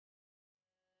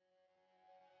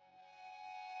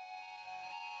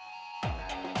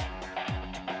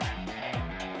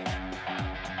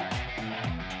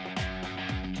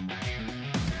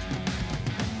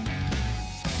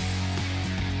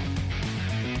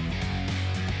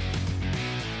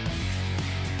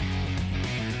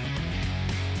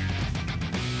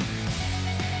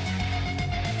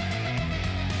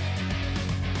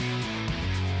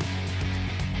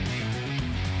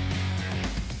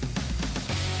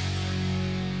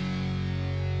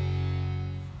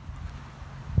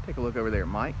Take a look over there,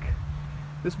 Mike.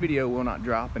 This video will not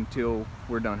drop until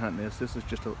we're done hunting this. This is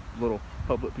just a little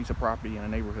public piece of property in a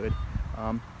neighborhood.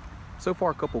 So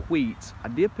far, a couple wheats. I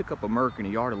did pick up a Merc in a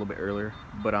yard a little bit earlier,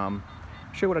 but I'll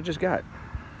show you what I just got.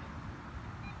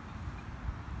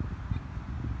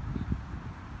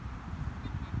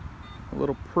 A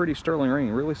little pretty sterling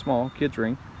ring, really small, kid's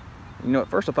ring. You know, at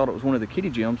first I thought it was one of the kitty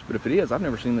gems, but if it is, I've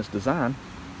never seen this design,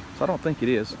 so I don't think it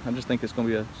is. I just think it's going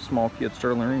to be a small kid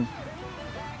sterling ring.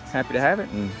 Happy to have it,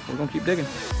 and we're going to keep digging.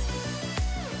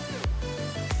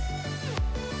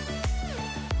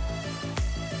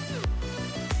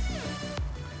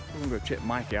 We're going to go check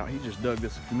Mike out. He just dug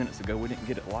this a few minutes ago. We didn't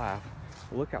get it live.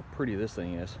 But look how pretty this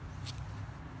thing is.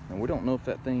 And we don't know if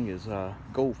that thing is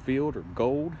gold filled or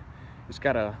gold. It's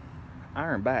got a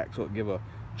iron back, so it'll give a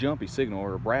jumpy signal,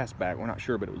 or a brass back. We're not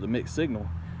sure, but it was a mixed signal.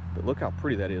 But look how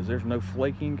pretty that is. There's no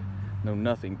flaking, no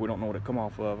nothing. We don't know what it come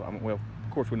off of. I mean, well,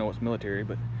 of course we know it's military,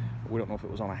 but we don't know if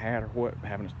it was on a hat or what,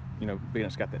 having, you know, being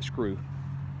it's got that screw.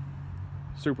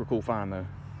 Super cool find though.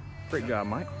 Great job,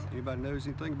 Mike. Anybody knows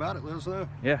anything about it, let us know.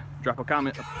 Yeah, drop a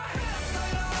comment.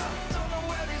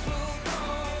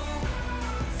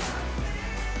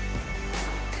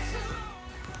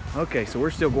 Okay, so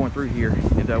we're still going through here,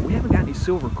 and we haven't got any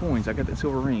silver coins. I got that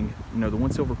silver ring. You know, the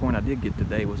one silver coin I did get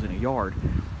today was in a yard,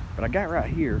 but I got right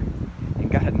here and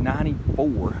got a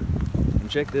 94. And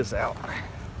check this out.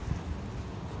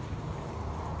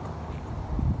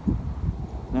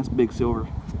 That's big silver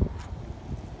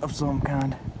of some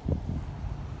kind.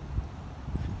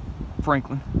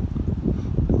 Franklin.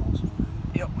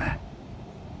 Yep.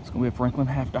 It's gonna be a Franklin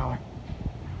 $50.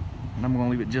 And I'm gonna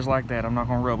leave it just like that. I'm not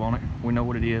gonna rub on it. We know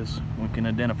what it is. We can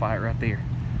identify it right there.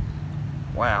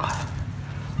 Wow.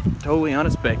 Totally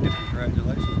unexpected.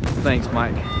 Congratulations. Thanks,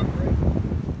 Mike.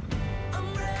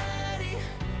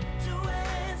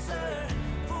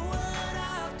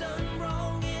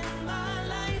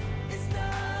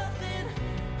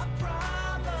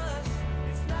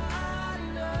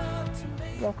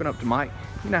 Walking up to Mike,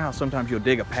 you know how sometimes you'll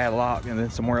dig a padlock and then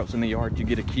somewhere else in the yard you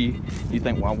get a key. You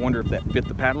think, well, I wonder if that fit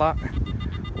the padlock.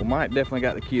 Well, Mike definitely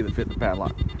got the key that fit the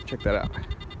padlock. Check that out.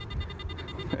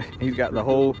 He's got the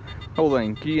whole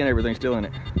thing, key and everything still in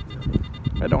it.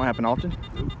 That don't happen often.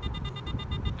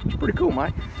 It's pretty cool,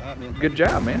 Mike. Good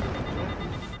job, man.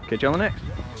 Catch you on the next.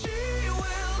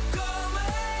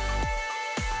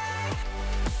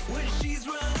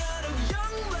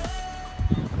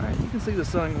 You can see the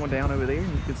sun going down over there,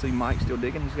 and you can see Mike still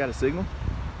digging. He's got a signal.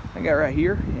 I got right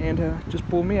here, and just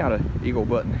pulled me out a Eagle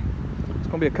button. It's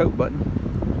gonna be a coat button.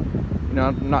 You know,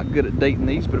 I'm not good at dating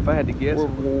these, but if I had to guess,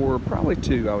 World War probably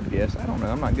II, I would guess. I don't know.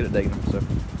 I'm not good at dating them, so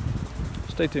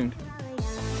stay tuned.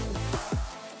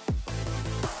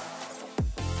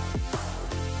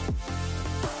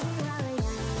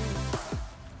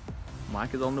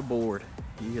 Mike is on the board.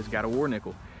 He has got a war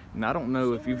nickel. And I don't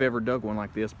know if you've ever dug one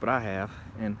like this, but I have,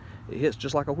 and it hits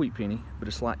just like a wheat penny, but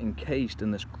it's like encased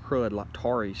in this crud, like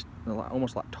tarry,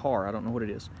 almost like tar. I don't know what it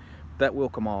is. That will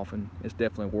come off, and it's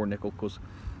definitely a war nickel, because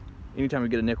anytime you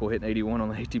get a nickel hitting 81 on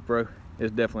the AT Pro,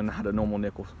 it's definitely not a normal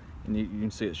nickel, and you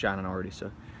can see it shining already.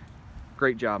 So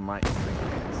great job, Mike.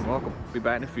 You're welcome. Be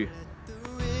back in a few.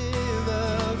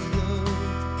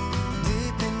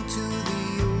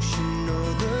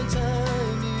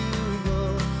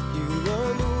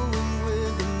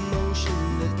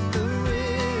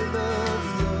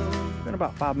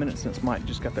 About 5 minutes since Mike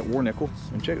just got that war nickel,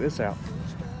 and check this out.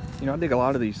 You know, I dig a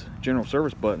lot of these general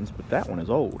service buttons, but that one is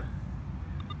old.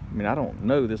 I mean, I don't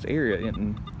know, this area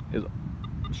is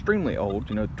extremely old,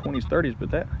 you know, 20s, 30s, but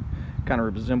that kind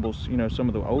of resembles, you know, some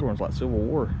of the older ones like Civil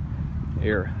War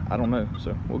era. I don't know,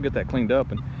 so we'll get that cleaned up.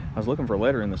 And I was looking for a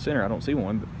letter in the center. I don't see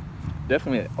one, but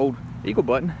definitely an old Eagle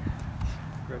button.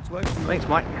 Congratulations. Thanks,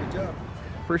 Mike. Good job.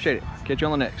 Appreciate it. Catch you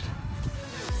on the next.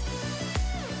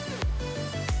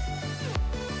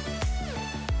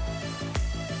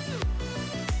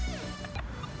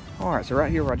 Alright, so right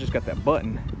here where I just got that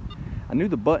button, I knew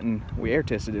the button, we air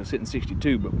tested it, was hitting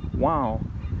 62, but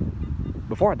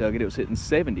before I dug it, it was hitting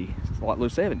 70, like low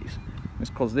 70s.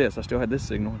 It's because this, I still had this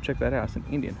signal. Check that out, it's an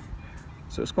Indian.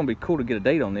 So it's going to be cool to get a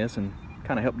date on this and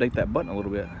kind of help date that button a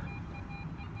little bit.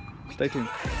 Stay tuned.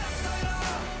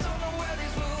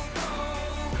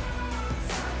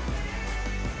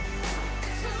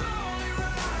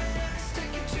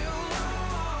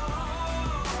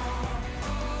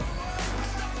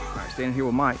 Standing here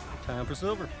with Mike. Time for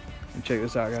silver. And check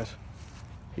this out, guys.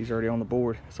 He's already on the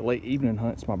board. It's a late evening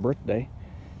hunt. It's my birthday.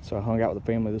 So I hung out with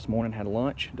the family this morning, had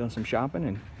lunch, done some shopping,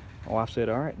 and my wife said,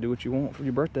 all right, do what you want for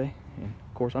your birthday. And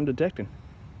of course, I'm detecting.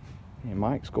 And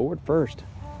Mike scored first.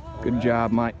 Good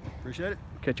job, Mike. Appreciate it.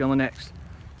 Catch you on the next.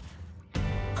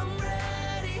 I'm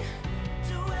ready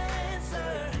to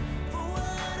answer for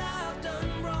what I've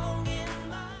done wrong in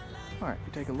my life. All right, if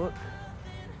you take a look,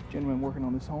 gentleman working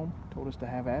on this home told us to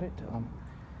have at it.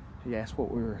 He asked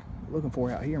what we were looking for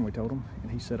out here, and we told him,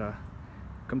 and he said,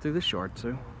 come through this yard.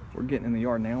 So we're getting in the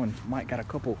yard now, and Mike got a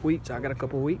couple of wheats, I got a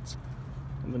couple of wheats.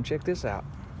 I'm gonna check this out.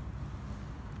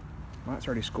 Mike's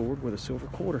already scored with a silver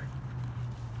quarter.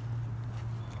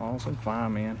 Awesome,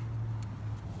 fine, man.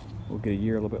 We'll get a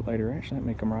year a little bit later. Actually, that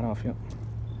may come right off, yep.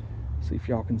 See if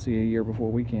y'all can see a year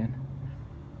before we can.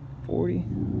 40,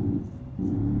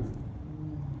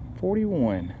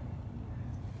 41.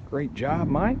 Great job,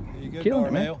 Mike. There you go, Killing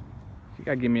it, man. Darnell. You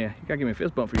gotta give me a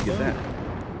fist bump before you get that.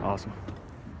 Awesome.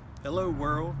 Hello,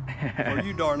 world. For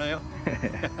you, Darnell.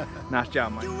 Nice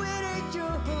job, Mike. You waited your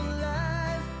whole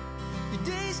life, your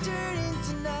days turn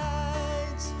into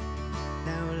nights.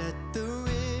 Now let the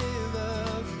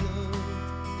river flow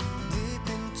deep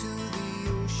into the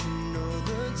ocean. All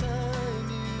the time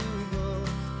you go,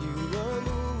 you are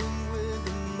moving with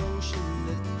emotion.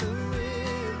 Let the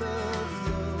river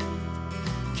flow.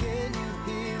 Can you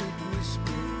hear it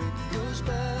whisper? It goes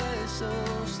by so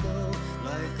slow,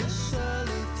 like a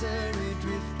solitary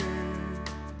drifter.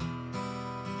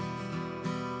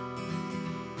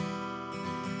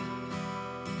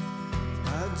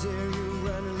 How dare you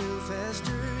run a little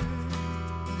faster?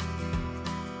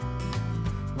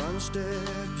 One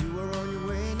step, you are on your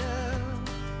way now.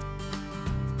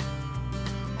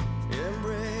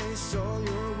 Embrace all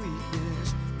your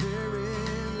weakness.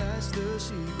 Therein lies the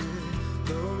secret.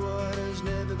 The water's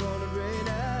never gonna drain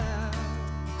out.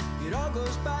 It all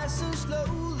goes by so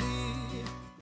slowly.